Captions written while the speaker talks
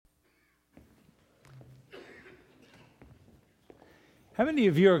How many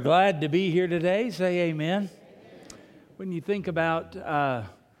of you are glad to be here today? Say amen. When you think about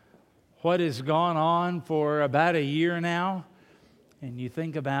what has gone on for about a year now, and you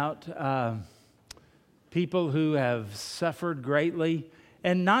think about people who have suffered greatly,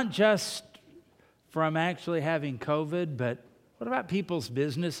 and not just from actually having COVID, but what about people's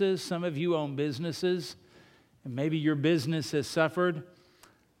businesses? Some of you own businesses, and maybe your business has suffered.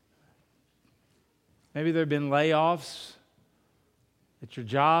 Maybe there have been layoffs at your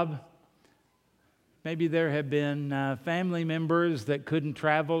job. Maybe there have been family members that couldn't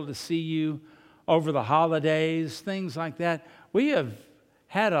travel to see you over the holidays, things like that. We have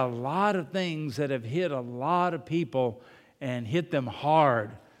had a lot of things that have hit a lot of people and hit them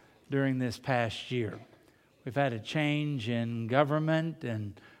hard during this past year. We've had a change in government,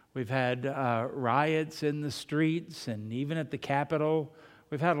 and we've had riots in the streets and even at the Capitol.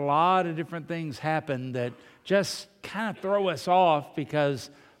 We've had a lot of different things happen that just kind of throw us off because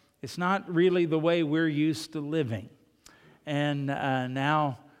it's not really the way we're used to living. And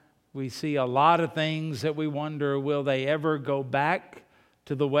now we see a lot of things that we wonder, will they ever go back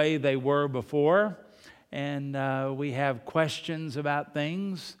to the way they were before? And we have questions about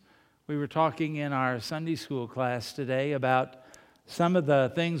things. We were talking in our Sunday school class today about some of the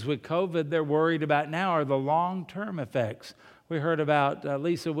things with COVID they're worried about now are the long-term effects. We heard about,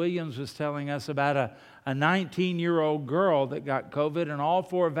 Lisa Williams was telling us about a 19-year-old girl that got COVID and all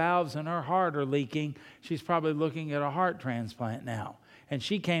 4 valves in her heart are leaking. She's probably looking at a heart transplant now. And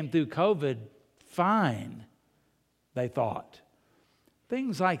she came through COVID fine, they thought.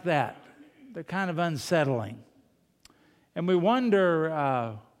 Things like that. They're kind of unsettling. And we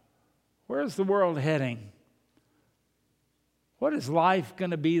wonder, where's the world heading? What is life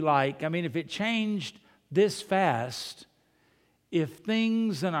going to be like? I mean, if it changed this fast, if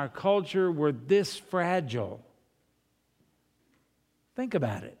things in our culture were this fragile, think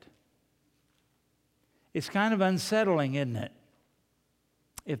about it. It's kind of unsettling, isn't it?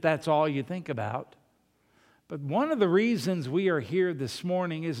 If that's all you think about. But one of the reasons we are here this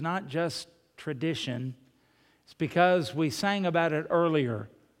morning is not just tradition. It's because we sang about it earlier.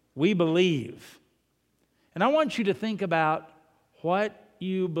 We believe. And I want you to think about what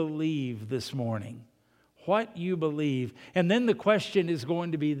you believe this morning. What you believe. And then the question is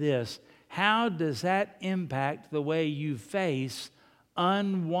going to be this: how does that impact the way you face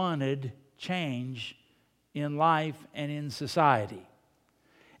unwanted change in life and in society?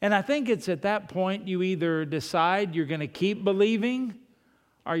 And I think it's at that point you either decide you're going to keep believing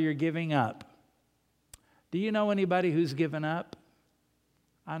or you're giving up. Do you know anybody who's given up?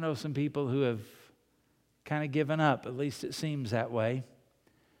 I know some people who have kind of given up, at least it seems that way.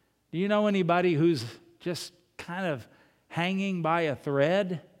 Do you know anybody who's just kind of hanging by a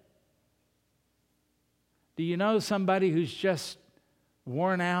thread? Do you know somebody who's just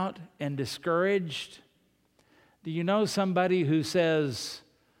worn out and discouraged? Do you know somebody who says,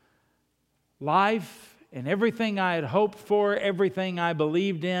 life and everything I had hoped for, everything I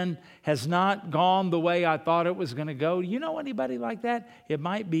believed in has not gone the way I thought it was going to go? Do you know anybody like that? It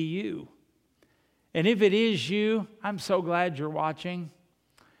might be you. And if it is you, I'm so glad you're watching.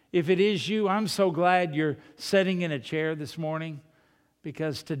 If it is you, I'm so glad you're sitting in a chair this morning,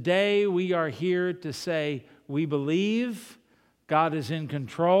 because today we are here to say we believe God is in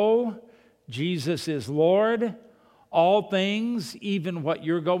control, Jesus is Lord. All things, even what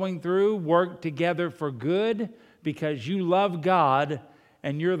you're going through, work together for good because you love God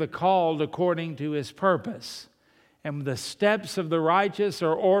and you're the called according to His purpose. And the steps of the righteous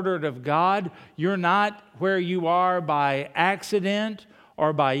are ordered of God. You're not where you are by accident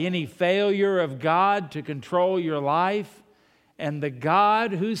or by any failure of God to control your life. And the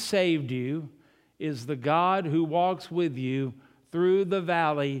God who saved you is the God who walks with you through the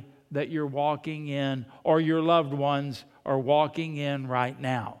valley that you're walking in or your loved ones are walking in right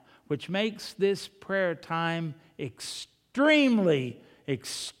now, which makes this prayer time extremely,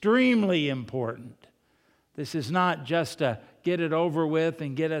 extremely important. This is not just a get it over with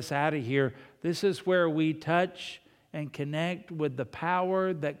and get us out of here. This is where we touch and connect with the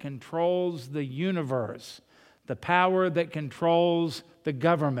power that controls the universe, the power that controls the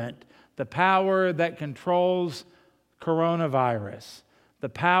government, the power that controls coronavirus, the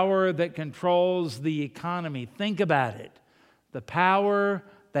power that controls the economy. Think about it. The power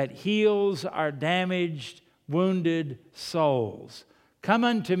that heals our damaged, wounded souls. Come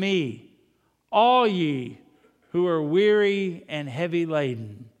unto me, all ye who are weary and heavy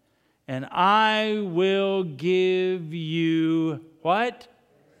laden, and I will give you what?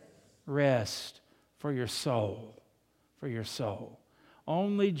 Rest for your soul. For your soul.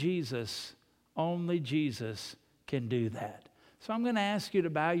 Only Jesus can do that. So I'm going to ask you to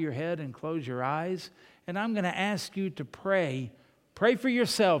bow your head and close your eyes, and I'm going to ask you to pray. Pray for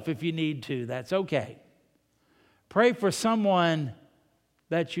yourself if you need to. That's okay. Pray for someone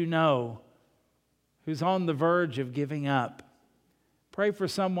that you know who's on the verge of giving up. Pray for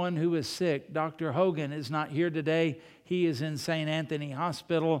someone who is sick. Dr. Hogan is not here today. He is in St. Anthony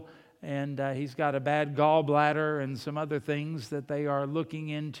Hospital, and he's got a bad gallbladder and some other things that they are looking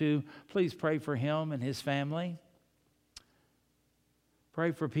into. Please pray for him and his family.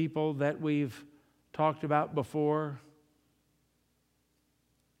 Pray for people that we've talked about before.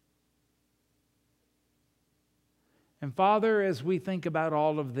 And Father, as we think about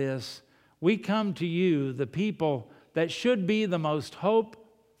all of this, we come to you, the people that should be the most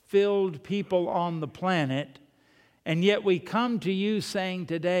hope-filled people on the planet, and yet we come to you saying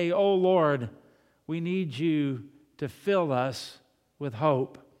today, oh Lord, we need you to fill us with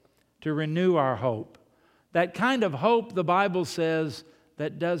hope, to renew our hope. That kind of hope, the Bible says,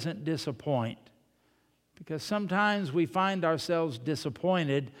 that doesn't disappoint. Because sometimes we find ourselves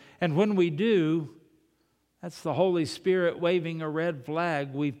disappointed, and when we do, that's the Holy Spirit waving a red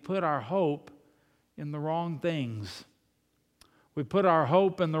flag. We've put our hope in the wrong things. We put our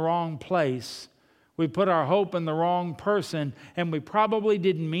hope in the wrong place. We put our hope in the wrong person, and we probably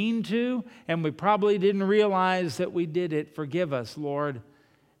didn't mean to, and we probably didn't realize that we did it. Forgive us, Lord,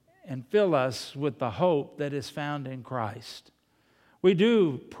 and fill us with the hope that is found in Christ. We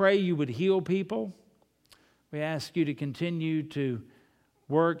do pray you would heal people. We ask you to continue to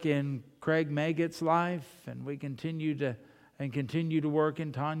work in Craig Maggot's life, and we continue to work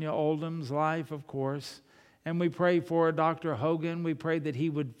in Tanya Oldham's life, of course. And we pray for Dr. Hogan. We pray that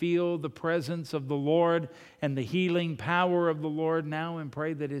he would feel the presence of the Lord and the healing power of the Lord now, and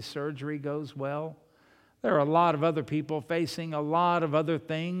pray that his surgery goes well. There are a lot of other people facing a lot of other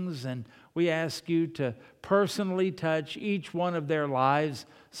things, and we ask you to personally touch each one of their lives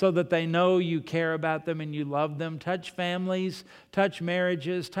so that they know you care about them and you love them. Touch families, touch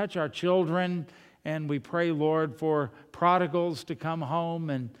marriages, touch our children. And we pray, Lord, for prodigals to come home,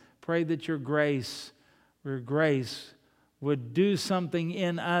 and pray that your grace would do something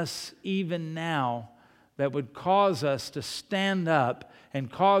in us even now that would cause us to stand up and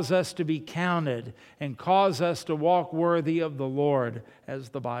cause us to be counted and cause us to walk worthy of the Lord, as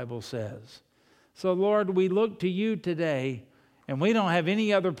the Bible says. So, Lord, we look to you today, and we don't have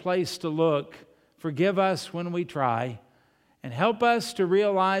any other place to look. Forgive us when we try, and help us to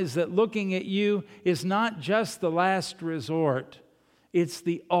realize that looking at you is not just the last resort, it's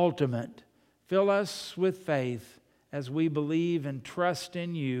the ultimate. Fill us with faith as we believe and trust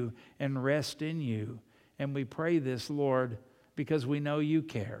in you and rest in you. And we pray this, Lord, because we know you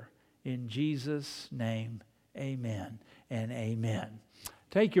care. In Jesus' name, amen and amen.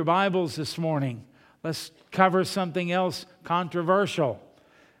 Take your Bibles this morning. Let's cover something else controversial.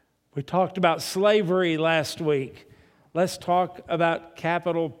 We talked about slavery last week. Let's talk about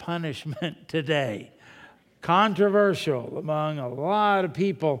capital punishment today. Controversial among a lot of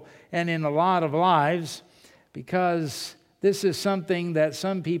people and in a lot of lives, because this is something that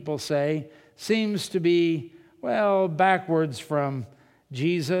some people say seems to be, well, backwards from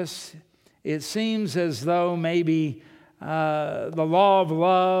Jesus. It seems as though maybe the law of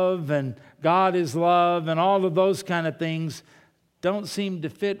love and God is love and all of those kind of things don't seem to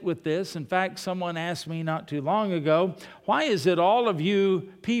fit with this. In fact, someone asked me not too long ago, why is it all of you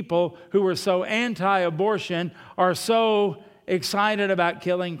people who are so anti-abortion are so excited about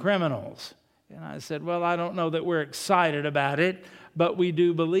killing criminals? And I said, well, I don't know that we're excited about it, but we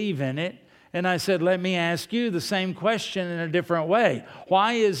do believe in it. And I said, let me ask you the same question in a different way.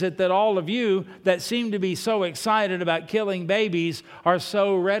 Why is it that all of you that seem to be so excited about killing babies are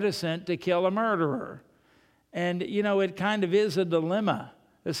so reticent to kill a murderer? And, you know, it kind of is a dilemma.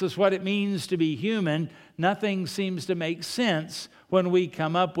 This is what it means to be human. Nothing seems to make sense when we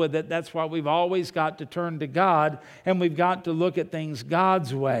come up with it. That's why we've always got to turn to God, and we've got to look at things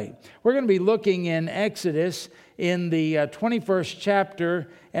God's way. We're going to be looking in Exodus in the 21st chapter,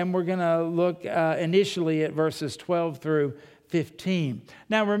 and we're going to look initially at verses 12 through 15.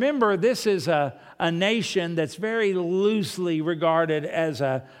 Now remember, this is a nation that's very loosely regarded as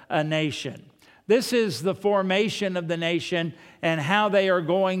a nation. This is the formation of the nation and how they are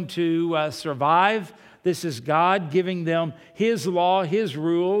going to survive. This is God giving them His law, His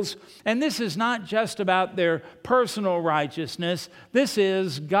rules. And this is not just about their personal righteousness. This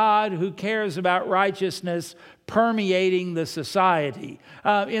is God who cares about righteousness permeating the society.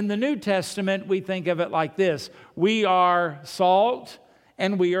 In the New Testament, we think of it like this. We are salt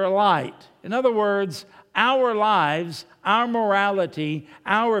and we are light. In other words, our lives, our morality,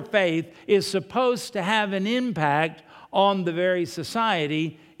 our faith is supposed to have an impact on the very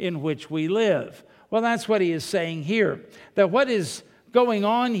society in which we live. Well, that's what he is saying here. That what is going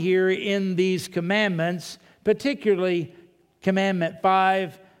on here in these commandments, particularly Commandment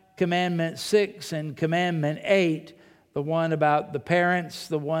 5, Commandment 6, and Commandment 8, the one about the parents,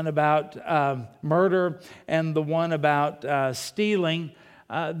 the one about murder, and the one about stealing,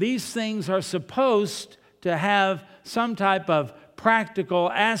 these things are supposed to have some type of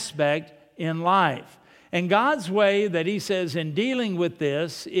practical aspect in life. And God's way that he says in dealing with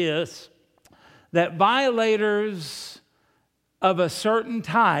this is that violators of a certain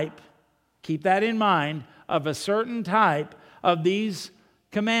type, keep that in mind, of a certain type of these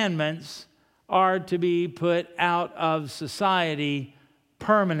commandments are to be put out of society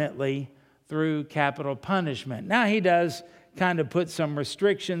permanently through capital punishment. Now, he does kind of put some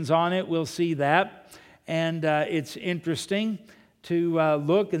restrictions on it. We'll see that. And it's interesting to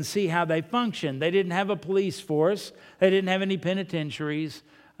look and see how they function. They didn't have a police force. They didn't have any penitentiaries.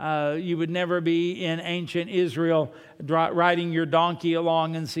 You would never be in ancient Israel riding your donkey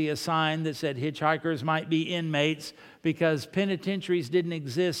along and see a sign that said hitchhikers might be inmates, because penitentiaries didn't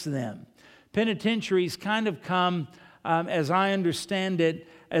exist then. Penitentiaries kind of come, as I understand it,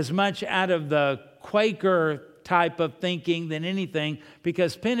 as much out of the Quaker type of thinking than anything,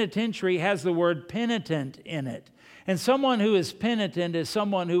 because penitentiary has the word penitent in it. And someone who is penitent is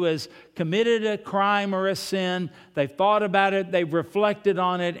someone who has committed a crime or a sin. They've thought about it, they've reflected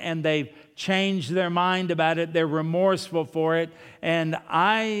on it, and they've changed their mind about it. They're remorseful for it. And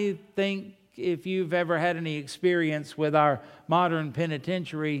I think if you've ever had any experience with our modern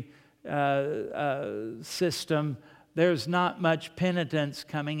penitentiary system, there's not much penitence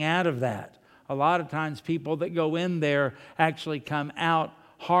coming out of that. A lot of times people that go in there actually come out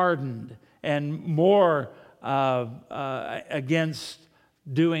hardened and more against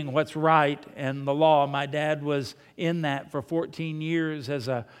doing what's right and the law. My dad was in that for 14 years as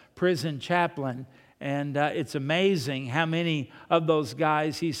a prison chaplain, and it's amazing how many of those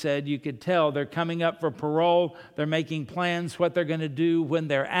guys, he said, you could tell they're coming up for parole, they're making plans what they're going to do when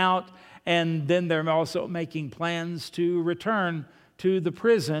they're out, and then they're also making plans to return to the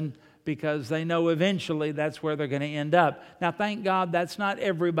prison because they know eventually that's where they're going to end up. Now, thank God that's not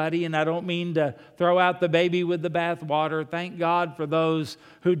everybody, and I don't mean to throw out the baby with the bathwater. Thank God for those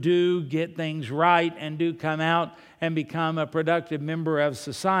who do get things right and do come out and become a productive member of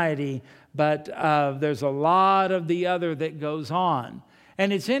society. But there's a lot of the other that goes on.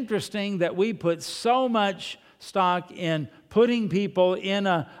 And it's interesting that we put so much stock in putting people in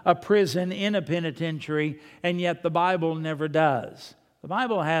a prison, in a penitentiary, and yet the Bible never does. The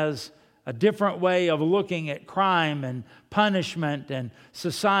Bible has a different way of looking at crime and punishment and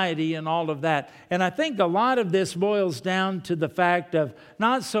society and all of that. And I think a lot of this boils down to the fact of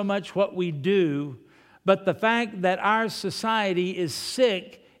not so much what we do, but the fact that our society is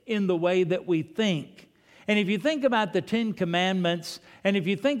sick in the way that we think. And if you think about the 10 Commandments, and if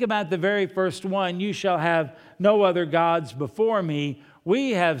you think about the very first one, you shall have no other gods before me,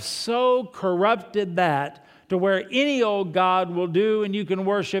 we have so corrupted that to where any old God will do, and you can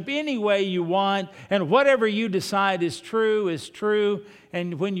worship any way you want, and whatever you decide is true is true.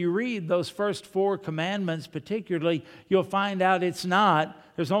 And when you read those first 4 commandments particularly, you'll find out it's not.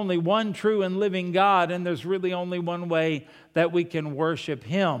 There's only one true and living God, and there's really only one way that we can worship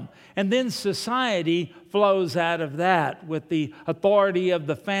Him. And then society flows out of that with the authority of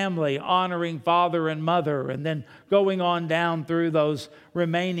the family, honoring father and mother, and then going on down through those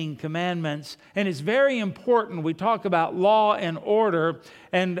remaining commandments. And it's very important. We talk about law and order,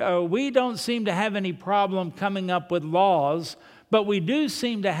 and we don't seem to have any problem coming up with laws, but we do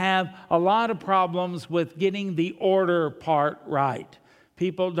seem to have a lot of problems with getting the order part right.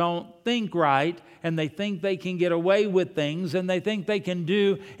 People don't think right, and they think they can get away with things, and they think they can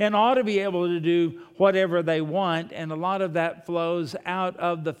do and ought to be able to do whatever they want. And a lot of that flows out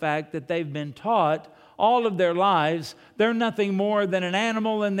of the fact that they've been taught all of their lives they're nothing more than an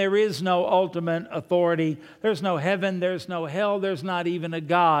animal, and there is no ultimate authority. There's no heaven, there's no hell, there's not even a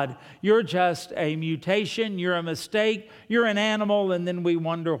God. You're just a mutation, you're a mistake, you're an animal, and then we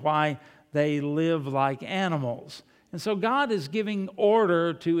wonder why they live like animals. And so God is giving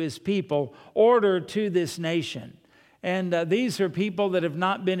order to His people, order to this nation. And these are people that have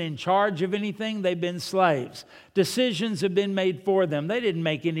not been in charge of anything. They've been slaves. Decisions have been made for them. They didn't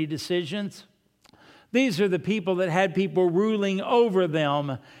make any decisions. These are the people that had people ruling over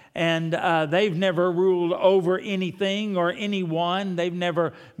them, and they've never ruled over anything or anyone. They've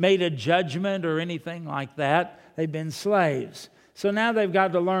never made a judgment or anything like that. They've been slaves. So now they've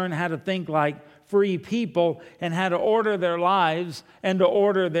got to learn how to think like free people and how to order their lives and to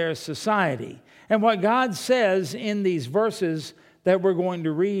order their society. And what God says in these verses that we're going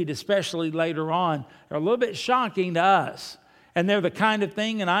to read, especially later on, are a little bit shocking to us. And they're the kind of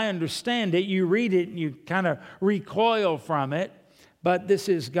thing, and I understand it, you read it and you kind of recoil from it. But this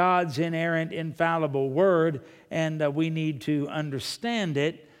is God's inerrant, infallible word, and we need to understand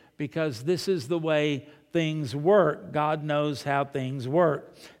it because this is the way things work. God knows how things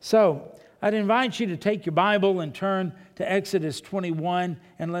work. So I'd invite you to take your Bible and turn to Exodus 21,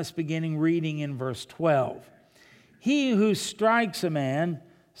 and let's begin reading in verse 12. He who strikes a man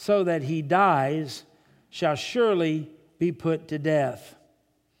so that he dies shall surely be put to death.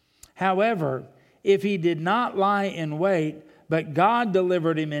 However, if he did not lie in wait, but God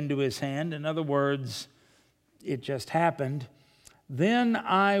delivered him into his hand, in other words, it just happened, then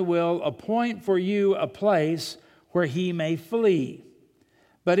I will appoint for you a place where he may flee.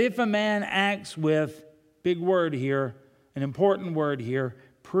 But if a man acts with, big word here, an important word here,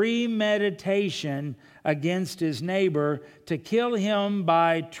 premeditation against his neighbor to kill him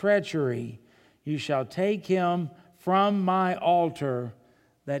by treachery, you shall take him from my altar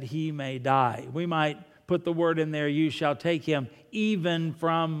that he may die. We might put the word in there, you shall take him even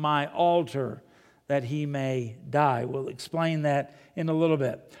from my altar that he may die. We'll explain that in a little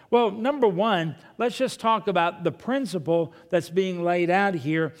bit. Well, number one, let's just talk about the principle that's being laid out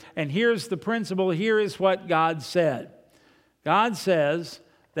here. And here's the principle. Here is what God said. God says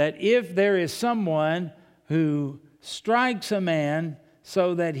that if there is someone who strikes a man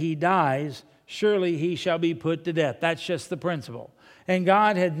so that he dies, surely he shall be put to death. That's just the principle. And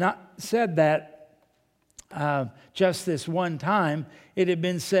God had not said that just this one time. It had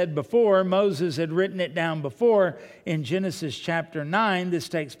been said before. Moses had written it down before in Genesis chapter 9. This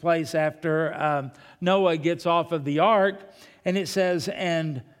takes place after Noah gets off of the ark. And it says,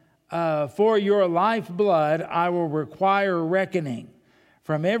 and for your lifeblood I will require reckoning.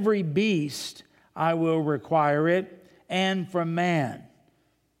 From every beast I will require it, and from man.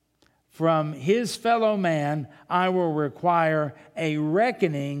 From his fellow man I will require a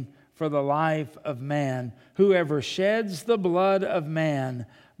reckoning for the life of man. Whoever sheds the blood of man,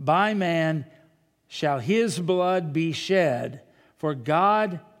 by man shall his blood be shed, for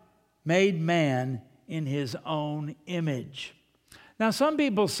God made man in his own image. Now, some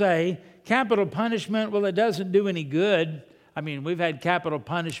people say capital punishment, well, it doesn't do any good. I mean, we've had capital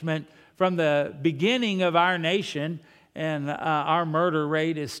punishment from the beginning of our nation, and our murder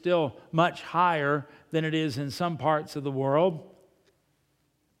rate is still much higher than it is in some parts of the world.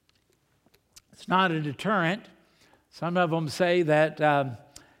 It's not a deterrent. Some of them say that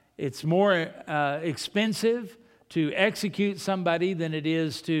it's more expensive to execute somebody than it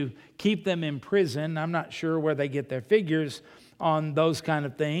is to keep them in prison. I'm not sure where they get their figures on those kind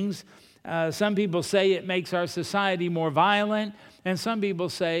of things. Some people say it makes our society more violent, and some people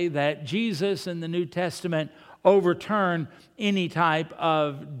say that Jesus in the New Testament overturned any type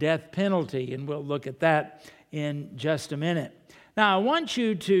of death penalty, and we'll look at that in just a minute. Now, I want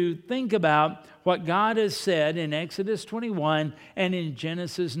you to think about what God has said in Exodus 21 and in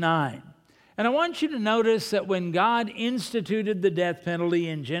Genesis 9. And I want you to notice that when God instituted the death penalty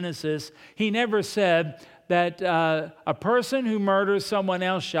in Genesis, He never said that a person who murders someone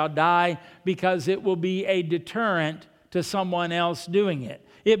else shall die because it will be a deterrent to someone else doing it.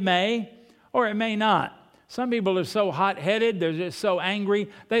 It may or it may not. Some people are so hot-headed, they're just so angry,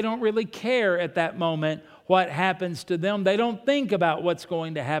 they don't really care at that moment what happens to them. They don't think about what's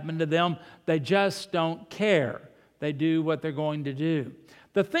going to happen to them. They just don't care. They do what they're going to do.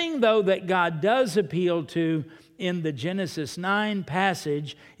 The thing, though, that God does appeal to in the Genesis 9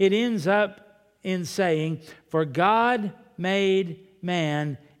 passage, it ends up in saying, "For God made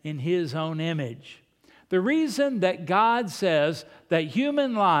man in His own image." The reason that God says that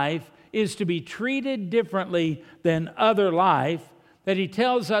human life is to be treated differently than other life, that He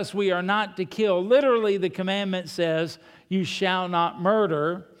tells us we are not to kill. Literally, the commandment says, "You shall not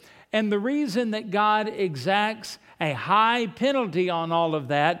murder." And the reason that God exacts a high penalty on all of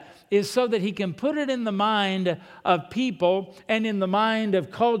that is so that He can put it in the mind of people and in the mind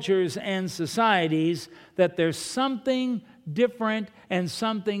of cultures and societies that there's something different and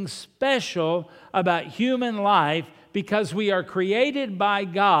something special about human life, because we are created by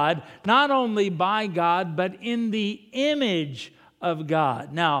God, not only by God, but in the image of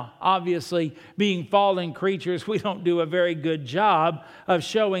God. Now, obviously, being fallen creatures, we don't do a very good job of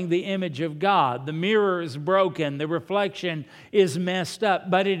showing the image of God. The mirror is broken, the reflection is messed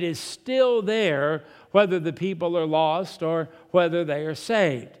up, but it is still there whether the people are lost or whether they are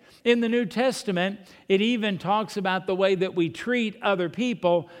saved. In the New Testament, it even talks about the way that we treat other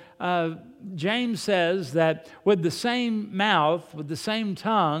people. James says that with the same mouth, with the same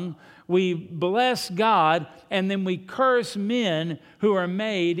tongue, we bless God and then we curse men who are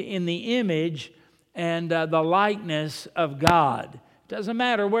made in the image and the likeness of God. It doesn't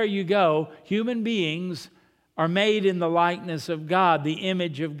matter where you go, human beings are made in the likeness of God, the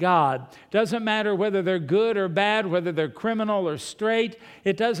image of God. Doesn't matter whether they're good or bad, whether they're criminal or straight.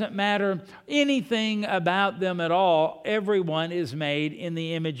 It doesn't matter anything about them at all. Everyone is made in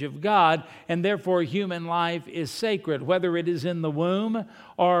the image of God, and therefore human life is sacred. Whether it is in the womb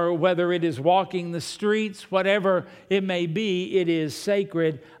or whether it is walking the streets, whatever it may be, it is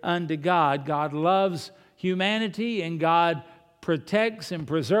sacred unto God. God loves humanity, and God protects and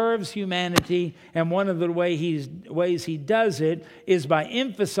preserves humanity, and one of the ways he does it is by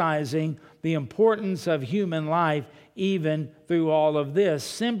emphasizing the importance of human life even through all of this,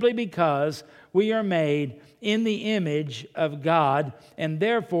 simply because we are made in the image of God, and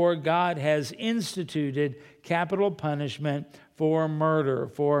therefore God has instituted capital punishment for murder,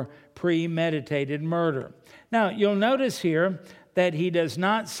 for premeditated murder. Now, you'll notice here that he does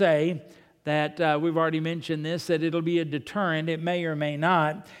not say that we've already mentioned this, that it'll be a deterrent. It may or may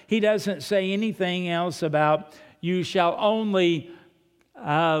not. He doesn't say anything else about you shall only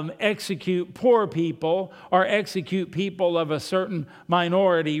execute poor people or execute people of a certain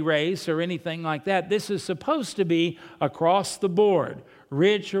minority race or anything like that. This is supposed to be across the board.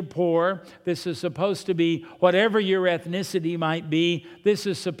 Rich or poor, this is supposed to be whatever your ethnicity might be. This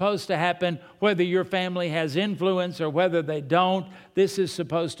is supposed to happen whether your family has influence or whether they don't. This is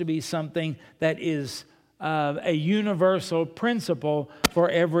supposed to be something that is a universal principle for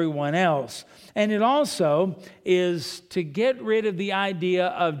everyone else. And it also is to get rid of the idea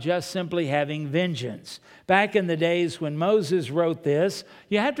of just simply having vengeance. Back in the days when Moses wrote this,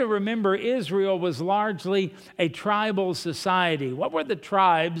 you have to remember Israel was largely a tribal society. What were the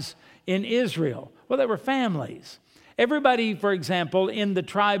tribes in Israel? Well, they were families. Everybody, for example, in the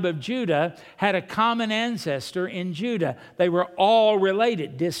tribe of Judah had a common ancestor in Judah. They were all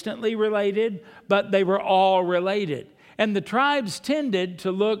related, distantly related, but they were all related. And the tribes tended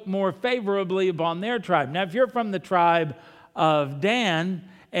to look more favorably upon their tribe. Now, if you're from the tribe of Dan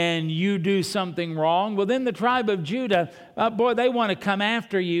and you do something wrong, well, then the tribe of Judah, they want to come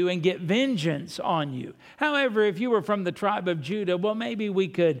after you and get vengeance on you. However, if you were from the tribe of Judah, well, maybe we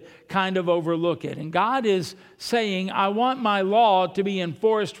could kind of overlook it. And God is saying, I want my law to be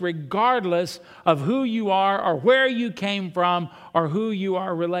enforced regardless of who you are or where you came from or who you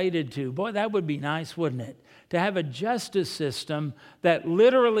are related to. Boy, that would be nice, wouldn't it? To have a justice system that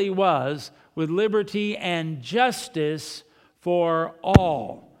literally was with liberty and justice for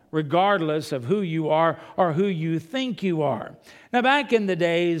all, regardless of who you are or who you think you are. Now, back in the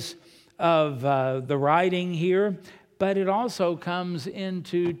days of the writing here, but it also comes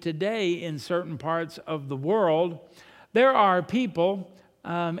into today in certain parts of the world, there are people,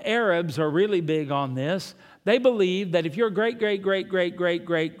 Arabs are really big on this. They believe that if your great,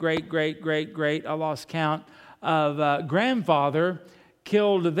 I lost count, of grandfather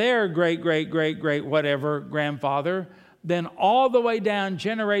killed their great, whatever grandfather, then all the way down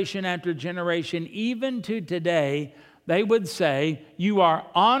generation after generation, even to today, they would say, you are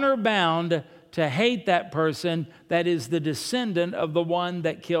honor bound to hate that person that is the descendant of the one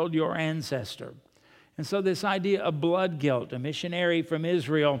that killed your ancestor. And so this idea of blood guilt, a missionary from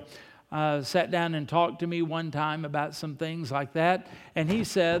Israel sat down and talked to me one time about some things like that. And he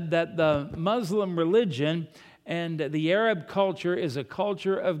said that the Muslim religion and the Arab culture is a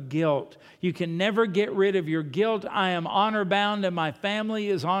culture of guilt. You can never get rid of your guilt. I am honor bound and my family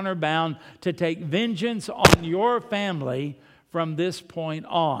is honor bound to take vengeance on your family from this point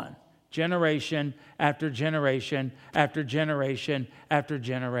on. Generation after generation after generation after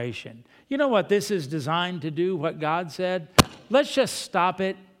generation. You know what this is designed to do, what God said? Let's just stop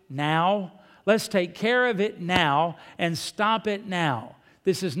it now. Let's take care of it now and stop it now.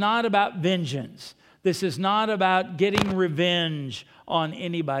 This is not about vengeance. This is not about getting revenge on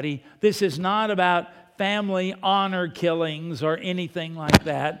anybody. This is not about family honor killings or anything like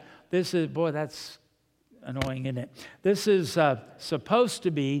that. This is, boy, that's annoying, isn't it? This is supposed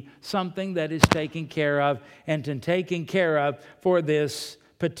to be something that is taken care of and taken care of for this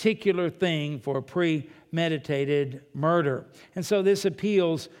particular thing, for premeditated murder. And so this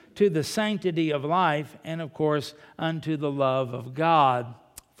appeals to the sanctity of life and, of course, unto the love of God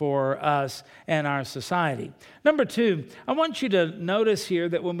for us and our society. Number two, I want you to notice here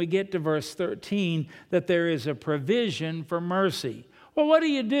that when we get to verse 13, that there is a provision for mercy. Well, what do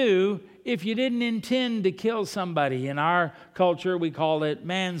you do if you didn't intend to kill somebody? In our culture, we call it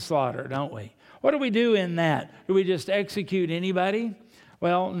manslaughter, don't we? What do we do in that? Do we just execute anybody?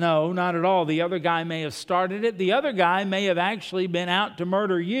 Well, no, not at all. The other guy may have started it. The other guy may have actually been out to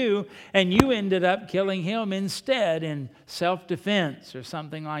murder you, and you ended up killing him instead in self-defense or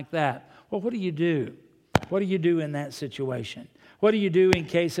something like that. Well, what do you do? What do you do in that situation? What do you do in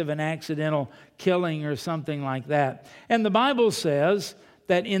case of an accidental killing or something like that? And the Bible says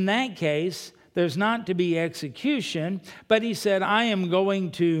that in that case, there's not to be execution, but he said, I am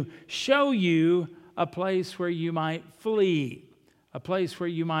going to show you a place where you might flee, a place where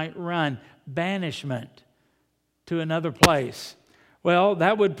you might run, banishment to another place. Well,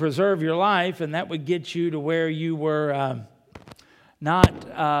 that would preserve your life, and that would get you to where you were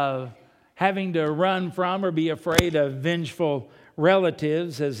not having to run from or be afraid of vengeful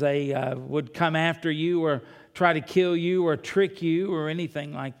relatives as they would come after you or try to kill you or trick you or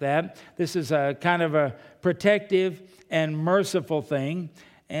anything like that. This is a kind of a protective and merciful thing.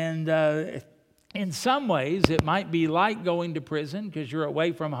 And in some ways, it might be like going to prison because you're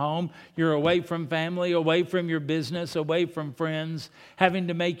away from home, you're away from family, away from your business, away from friends, having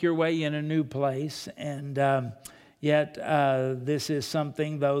to make your way in a new place. And yet this is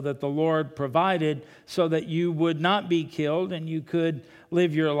something, though, that the Lord provided so that you would not be killed and you could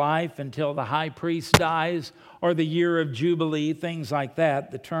live your life until the high priest dies or the year of Jubilee, things like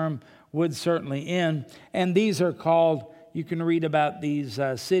that. The term would certainly end. And these are called, you can read about these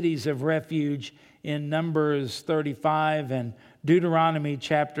cities of refuge in Numbers 35 and Deuteronomy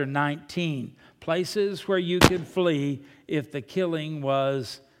chapter 19. Places where you could flee if the killing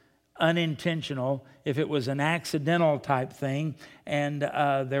was unintentional, if it was an accidental type thing, and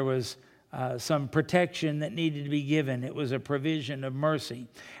there was some protection that needed to be given. It was a provision of mercy.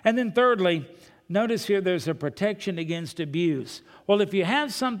 And then thirdly, notice here there's a protection against abuse. Well, if you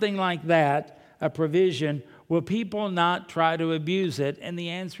have something like that, a provision, will people not try to abuse it? And the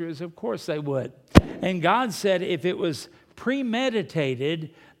answer is, of course they would. And God said if it was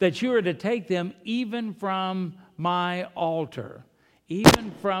premeditated, that you were to take them even from my altar.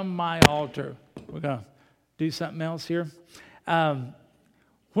 Even from my altar. We're going to do something else here.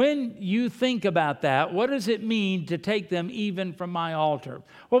 When you think about that, what does it mean to take them even from my altar?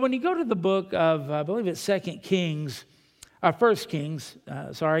 Well, when you go to the book of, I believe it's 1 Kings,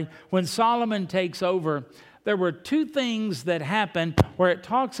 when Solomon takes over, there were two things that happened where it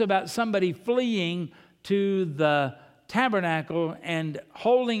talks about somebody fleeing to the tabernacle and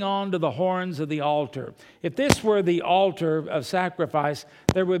holding on to the horns of the altar. If this were the altar of sacrifice,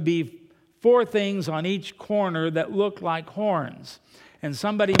 there would be 4 things on each corner that looked like horns. And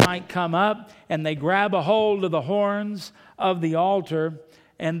somebody might come up and they grab a hold of the horns of the altar,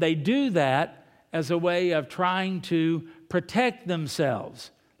 and they do that as a way of trying to protect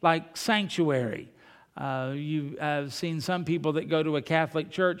themselves, like sanctuary. I've seen some people that go to a Catholic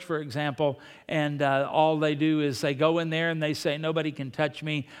church, for example, and all they do is they go in there and they say, nobody can touch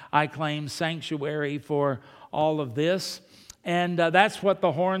me. I claim sanctuary for all of this. And that's what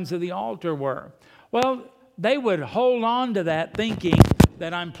the horns of the altar were. Well, they would hold on to that thinking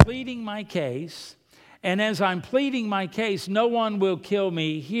that I'm pleading my case, and as I'm pleading my case, no one will kill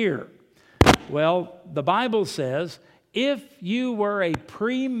me here. Well, the Bible says, if you were a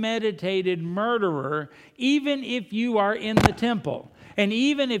premeditated murderer, even if you are in the temple, and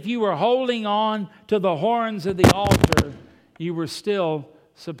even if you were holding on to the horns of the altar, you were still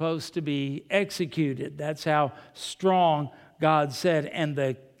supposed to be executed. That's how strong God said.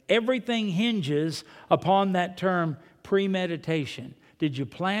 And everything hinges upon that term premeditation. Did you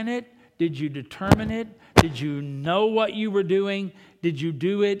plan it? Did you determine it? Did you know what you were doing? Did you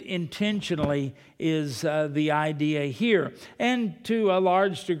do it intentionally is the idea here. And to a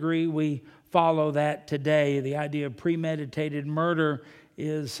large degree, we follow that today. The idea of premeditated murder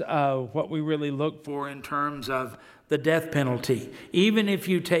is what we really look for in terms of the death penalty. Even if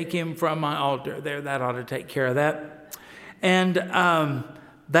you take him from my altar, that ought to take care of that. And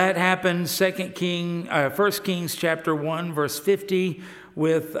that happened 1 Kings chapter 1, verse 50,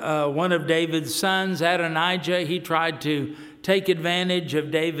 with one of David's sons, Adonijah. He tried to take advantage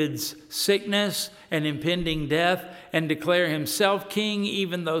of David's sickness and impending death and declare himself king,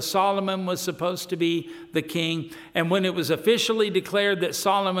 even though Solomon was supposed to be the king. And when it was officially declared that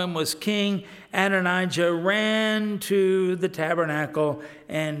Solomon was king, Adonijah ran to the tabernacle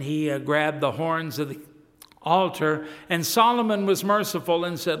and he grabbed the horns of the altar. And Solomon was merciful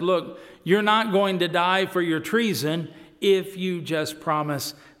and said, look, you're not going to die for your treason if you just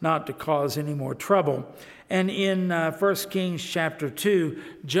promise not to cause any more trouble. And in 1 Kings chapter 2,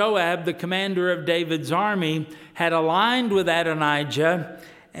 Joab, the commander of David's army, had aligned with Adonijah,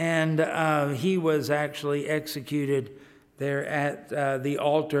 and he was actually executed there at the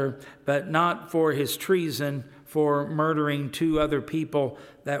altar, but not for his treason, for murdering 2 other people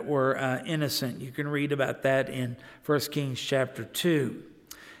that were innocent. You can read about that in 1 Kings chapter 2.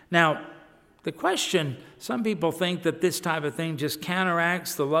 Now, the question, some people think that this type of thing just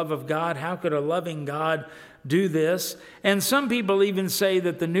counteracts the love of God. How could a loving God do this? And some people even say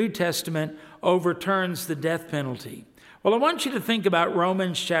that the New Testament overturns the death penalty. Well, I want you to think about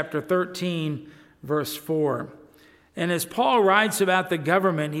Romans chapter 13, verse 4. And as Paul writes about the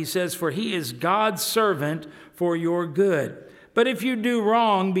government, he says, "For he is God's servant for your good. But if you do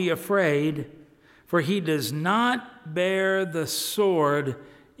wrong, be afraid, for he does not bear the sword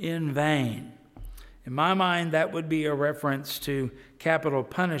in vain." In my mind, that would be a reference to capital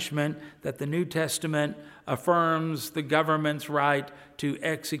punishment, that the New Testament affirms the government's right to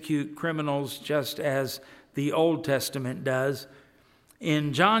execute criminals just as the Old Testament does.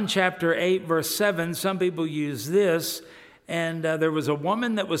 In John chapter 8, verse 7, some people use this, and there was a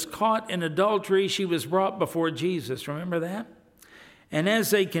woman that was caught in adultery. She was brought before Jesus. Remember that? And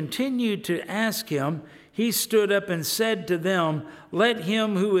as they continued to ask him, he stood up and said to them, "Let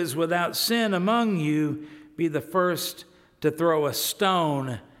him who is without sin among you be the first to throw a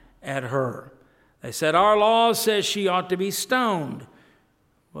stone at her." They said, "Our law says she ought to be stoned."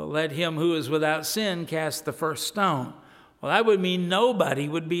 Well, let him who is without sin cast the first stone. Well, that would mean nobody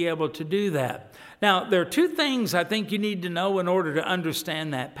would be able to do that. Now, there are 2 things I think you need to know in order to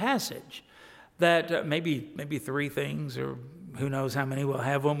understand that passage. That maybe 3 things, or who knows how many we'll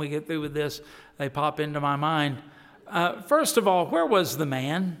have when we get through with this. They pop into my mind. First of all, where was the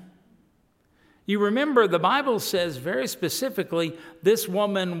man? You remember the Bible says very specifically this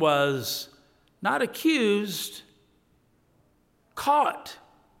woman was not accused, caught.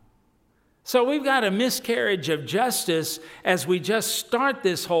 So we've got a miscarriage of justice as we just start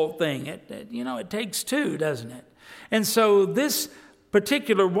this whole thing. It takes 2, doesn't it? And so this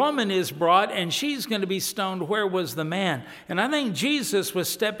particular woman is brought, and she's going to be stoned. Where was the man? And I think Jesus was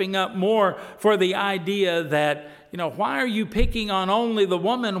stepping up more for the idea that, why are you picking on only the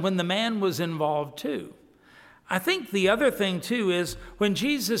woman when the man was involved too? I think the other thing too is when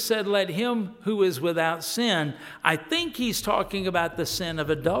Jesus said, "Let him who is without sin," I think he's talking about the sin of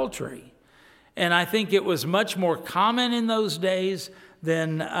adultery. And I think it was much more common in those days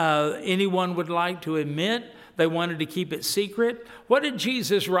than anyone would like to admit. They wanted to keep it secret. What did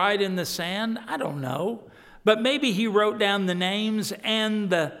Jesus write in the sand? I don't know. But maybe he wrote down the names and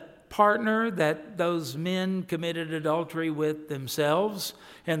the partner that those men committed adultery with themselves.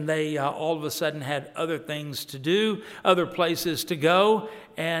 And they all of a sudden had other things to do, other places to go.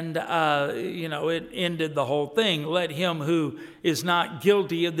 And, it ended the whole thing. Let him who is not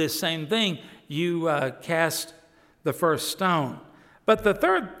guilty of this same thing, you cast the first stone. But the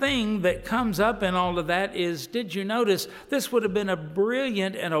third thing that comes up in all of that is, did you notice this would have been a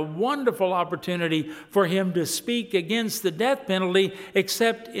brilliant and a wonderful opportunity for him to speak against the death penalty,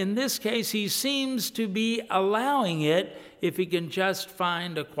 except in this case he seems to be allowing it if he can just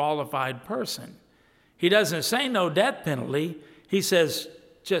find a qualified person. He doesn't say no death penalty. He says,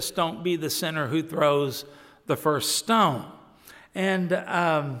 just don't be the sinner who throws the first stone. And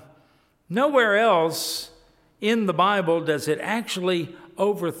nowhere else in the Bible does it actually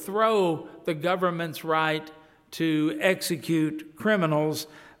overthrow the government's right to execute criminals.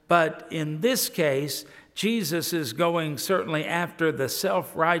 But in this case, Jesus is going certainly after the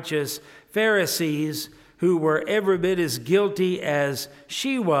self-righteous Pharisees who were every bit as guilty as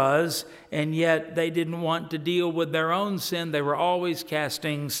she was, and yet they didn't want to deal with their own sin. They were always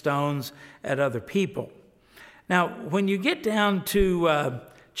casting stones at other people. Now, when you get down to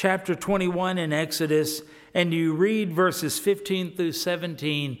chapter 21 in Exodus, and you read verses 15 through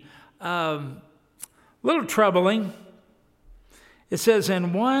 17, a little troubling. It says,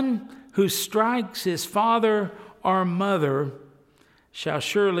 "And one who strikes his father or mother shall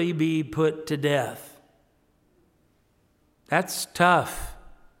surely be put to death." That's tough.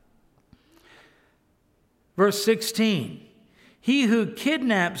 Verse 16, "He who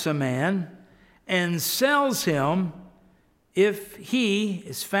kidnaps a man and sells him, if he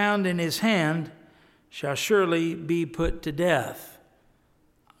is found in his hand, shall surely be put to death."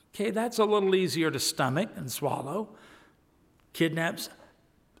 Okay, that's a little easier to stomach and swallow. Kidnaps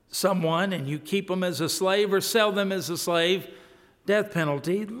someone and you keep them as a slave or sell them as a slave, death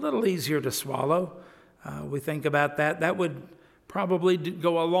penalty, a little easier to swallow. We think about that. That would probably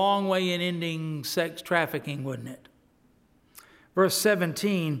go a long way in ending sex trafficking, wouldn't it? Verse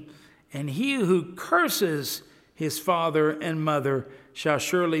 17, "And he who curses his father and mother shall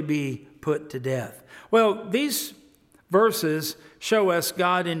surely be put to death." Well, these verses show us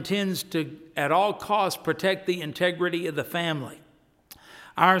God intends to, at all costs, protect the integrity of the family.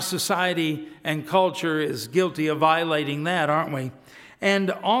 Our society and culture is guilty of violating that, aren't we?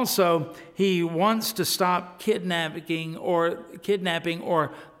 And also, he wants to stop kidnapping or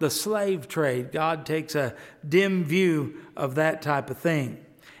the slave trade. God takes a dim view of that type of thing.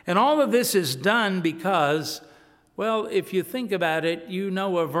 And all of this is done because, well, if you think about it, you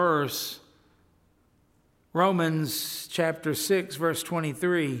know a verse, Romans chapter 6, verse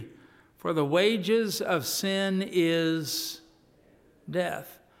 23, for the wages of sin is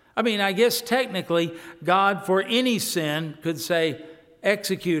death. I mean, I guess technically God for any sin could say,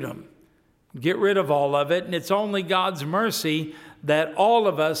 execute them, get rid of all of it. And it's only God's mercy that all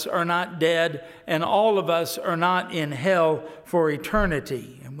of us are not dead and all of us are not in hell for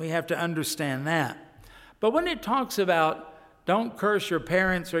eternity. And we have to understand that. But when it talks about don't curse your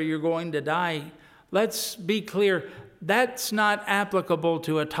parents or you're going to die, let's be clear, that's not applicable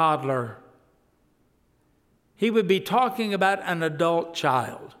to a toddler. He would be talking about an adult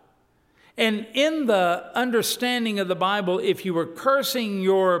child. And in the understanding of the Bible, if you were cursing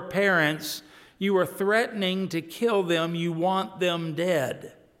your parents, you were threatening to kill them, you want them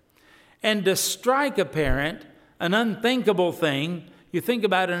dead. And to strike a parent, an unthinkable thing. You think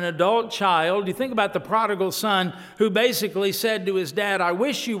about an adult child, you think about the prodigal son who basically said to his dad, I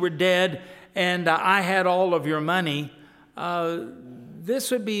wish you were dead and I had all of your money.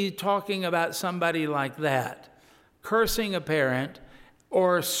 This would be talking about somebody like that, cursing a parent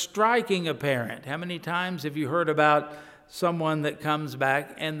or striking a parent. How many times have you heard about someone that comes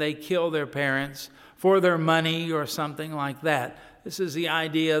back and they kill their parents for their money or something like that? This is the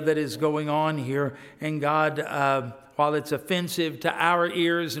idea that is going on here. And God, while it's offensive to our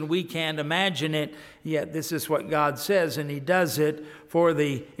ears and we can't imagine it, yet this is what God says. And he does it for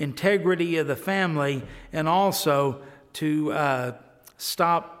the integrity of the family and also to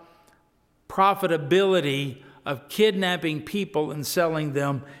stop profitability of kidnapping people and selling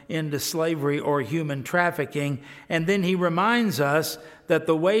them into slavery or human trafficking. And then he reminds us that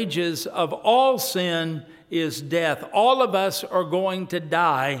the wages of all sin is death. All of us are going to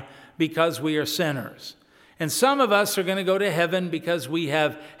die because we are sinners. And some of us are going to go to heaven because we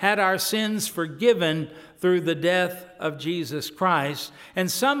have had our sins forgiven through the death of Jesus Christ.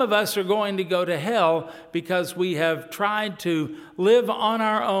 And some of us are going to go to hell because we have tried to live on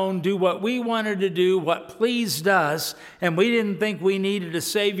our own, do what we wanted to do, what pleased us, and we didn't think we needed a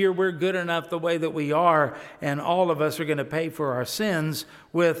Savior. We're good enough the way that we are, and all of us are going to pay for our sins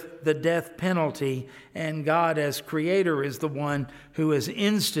with the death penalty. And God, as Creator, is the one who has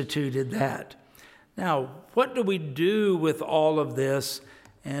instituted that. Now, what do we do with all of this?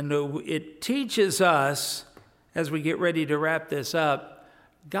 And it teaches us, as we get ready to wrap this up,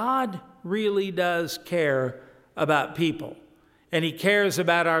 God really does care about people. And he cares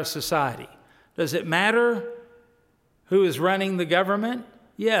about our society. Does it matter who is running the government?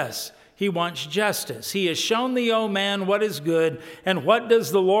 Yes. He wants justice. He has shown thee, O man, what is good, and what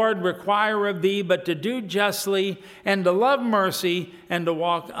does the Lord require of thee but to do justly, and to love mercy, and to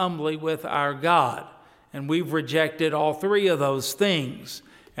walk humbly with our God. And we've rejected all three of those things.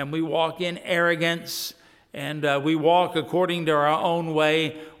 And we walk in arrogance, and we walk according to our own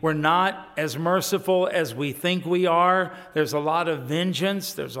way. We're not as merciful as we think we are. There's a lot of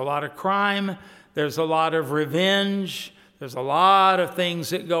vengeance. There's a lot of crime. There's a lot of revenge. There's a lot of things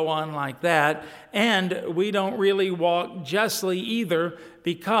that go on like that. And we don't really walk justly either,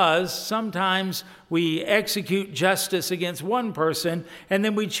 because sometimes we execute justice against one person and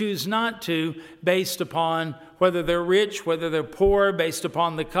then we choose not to, based upon whether they're rich, whether they're poor, based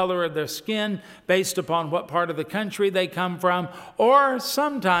upon the color of their skin, based upon what part of the country they come from, or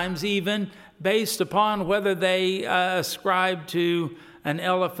sometimes even based upon whether they ascribe to an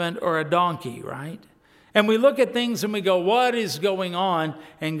elephant or a donkey, right? And we look at things and we go, what is going on?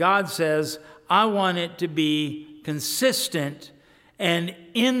 And God says, I want it to be consistent. And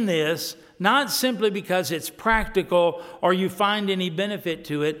in this, not simply because it's practical or you find any benefit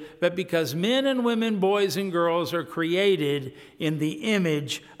to it, but because men and women, boys and girls are created in the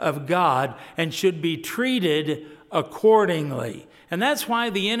image of God and should be treated accordingly. And that's why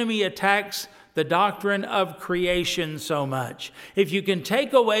the enemy attacks the doctrine of creation so much. If you can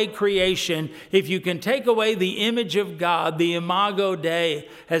take away creation, if you can take away the image of God, the imago Dei,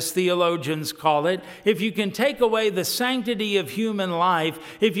 as theologians call it, if you can take away the sanctity of human life,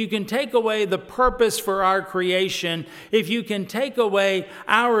 if you can take away the purpose for our creation, if you can take away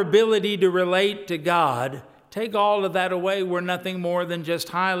our ability to relate to God, take all of that away, we're nothing more than just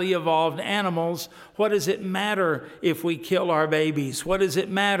highly evolved animals. What does it matter if we kill our babies? What does it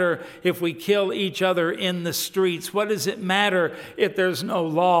matter if we kill each other in the streets? What does it matter if there's no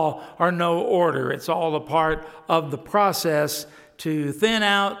law or no order? It's all a part of the process to thin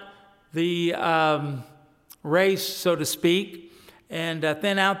out the race, so to speak, and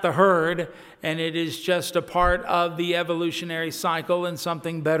thin out the herd, and it is just a part of the evolutionary cycle, and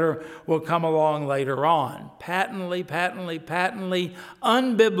something better will come along later on. Patently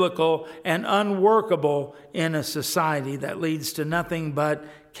unbiblical and unworkable in a society that leads to nothing but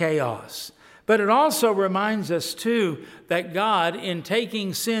chaos. But it also reminds us, too, that God, in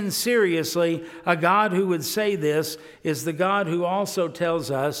taking sin seriously, a God who would say this, is the God who also tells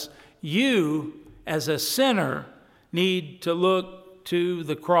us, you, as a sinner, need to look to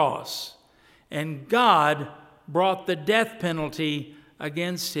the cross. And God brought the death penalty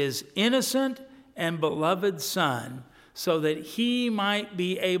against his innocent and beloved Son so that he might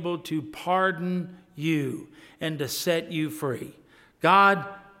be able to pardon you and to set you free. God,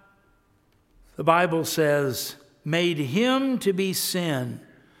 the Bible says, made him to be sin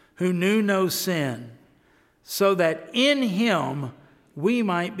who knew no sin, so that in him we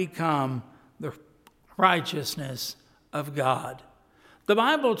might become the righteousness of God. The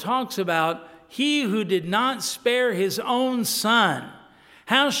Bible talks about he who did not spare his own Son,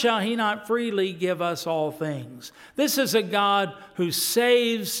 how shall he not freely give us all things? This is a God who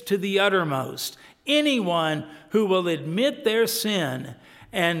saves to the uttermost anyone who will admit their sin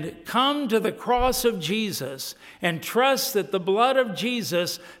and come to the cross of Jesus and trust that the blood of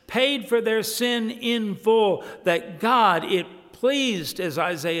Jesus paid for their sin in full, that God, it pleased, as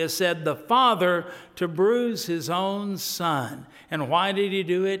Isaiah said, the Father to bruise his own Son. And why did he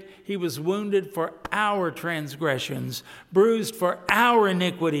do it? He was wounded for our transgressions, bruised for our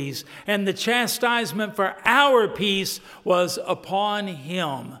iniquities, and the chastisement for our peace was upon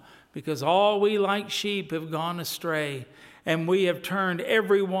him, because all we like sheep have gone astray, and we have turned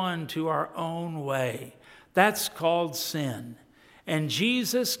every one to our own way. That's called sin. And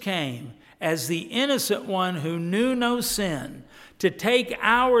Jesus came as the innocent one who knew no sin to take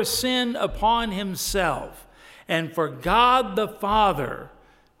our sin upon himself, and for God the Father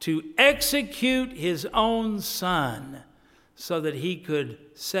to execute his own Son so that he could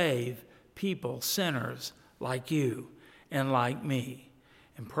save people, sinners like you and like me.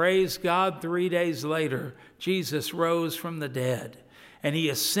 And praise God, 3 days later, Jesus rose from the dead, and he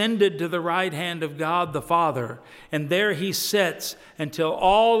ascended to the right hand of God the Father, and there he sits until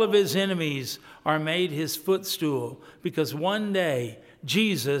all of his enemies are made his footstool, because one day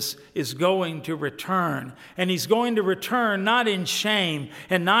Jesus is going to return, and he's going to return not in shame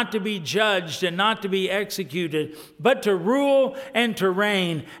and not to be judged and not to be executed, but to rule and to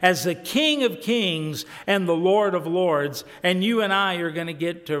reign as the King of Kings and the Lord of Lords. And you and I are going to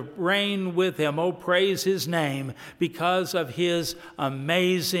get to reign with him. Oh, praise his name because of his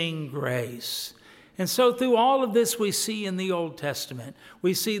amazing grace. And so through all of this we see in the Old Testament,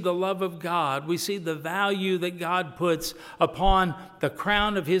 we see the love of God. We see the value that God puts upon the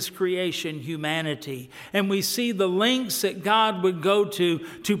crown of his creation, humanity. And we see the lengths that God would go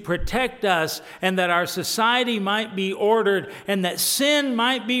to protect us, and that our society might be ordered and that sin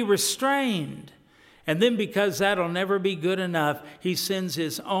might be restrained. And then, because that'll never be good enough, he sends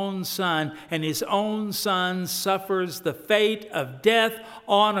his own Son, and his own Son suffers the fate of death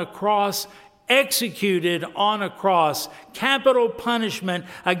on a cross, executed on a cross, capital punishment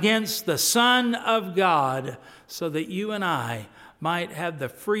against the Son of God, so that you and I might have the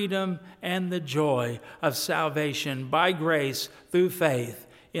freedom and the joy of salvation by grace through faith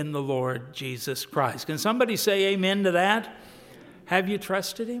in the Lord Jesus Christ. Can somebody say amen to that? Have you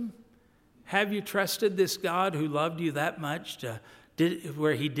trusted him? Have you trusted this God who loved you that much,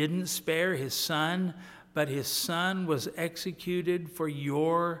 where he didn't spare his Son, but his Son was executed for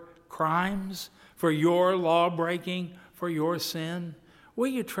your crimes, for your law breaking, for your sin? Will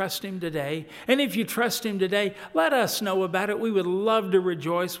you trust him today? And if you trust him today, let us know about it. We would love to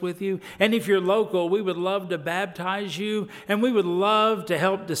rejoice with you. And if you're local, we would love to baptize you, and we would love to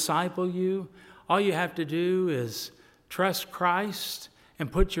help disciple you. All you have to do is trust Christ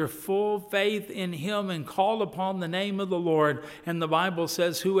and put your full faith in him and call upon the name of the Lord. And the Bible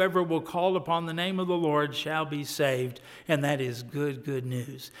says, whoever will call upon the name of the Lord shall be saved. And that is good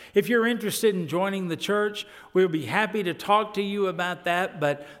news. If you're interested in joining the church, we'll be happy to talk to you about that.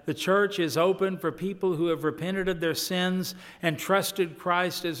 But the church is open for people who have repented of their sins and trusted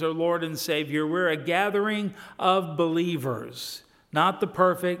Christ as their Lord and Savior. We're a gathering of believers, not the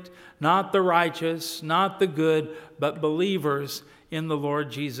perfect, not the righteous, not the good, but believers in the Lord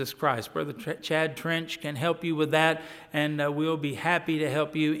Jesus Christ. Brother Chad Trench can help you with that, and we'll be happy to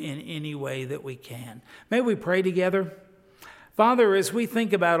help you in any way that we can. May we pray together? Father, as we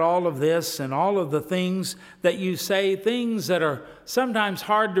think about all of this and all of the things that you say, things that are sometimes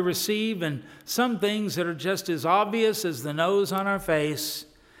hard to receive and some things that are just as obvious as the nose on our face.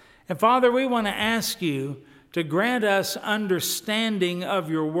 And Father, we want to ask you to grant us understanding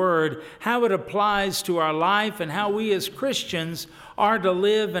of your word, how it applies to our life and how we as Christians are to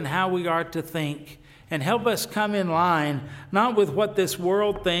live and how we are to think. And help us come in line, not with what this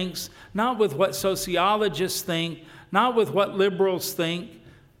world thinks, not with what sociologists think, not with what liberals think,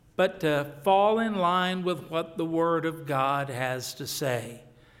 but to fall in line with what the Word of God has to say.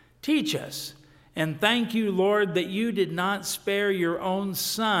 Teach us. And thank you, Lord, that you did not spare your own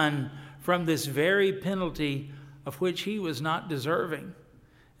Son from this very penalty of which he was not deserving.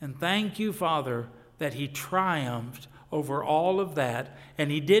 And thank you, Father, that he triumphed over all of that, and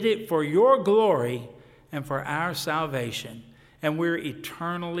he did it for your glory and for our salvation. And we're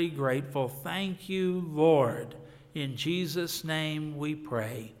eternally grateful. Thank you, Lord. In Jesus' name we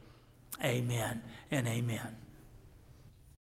pray. Amen and amen.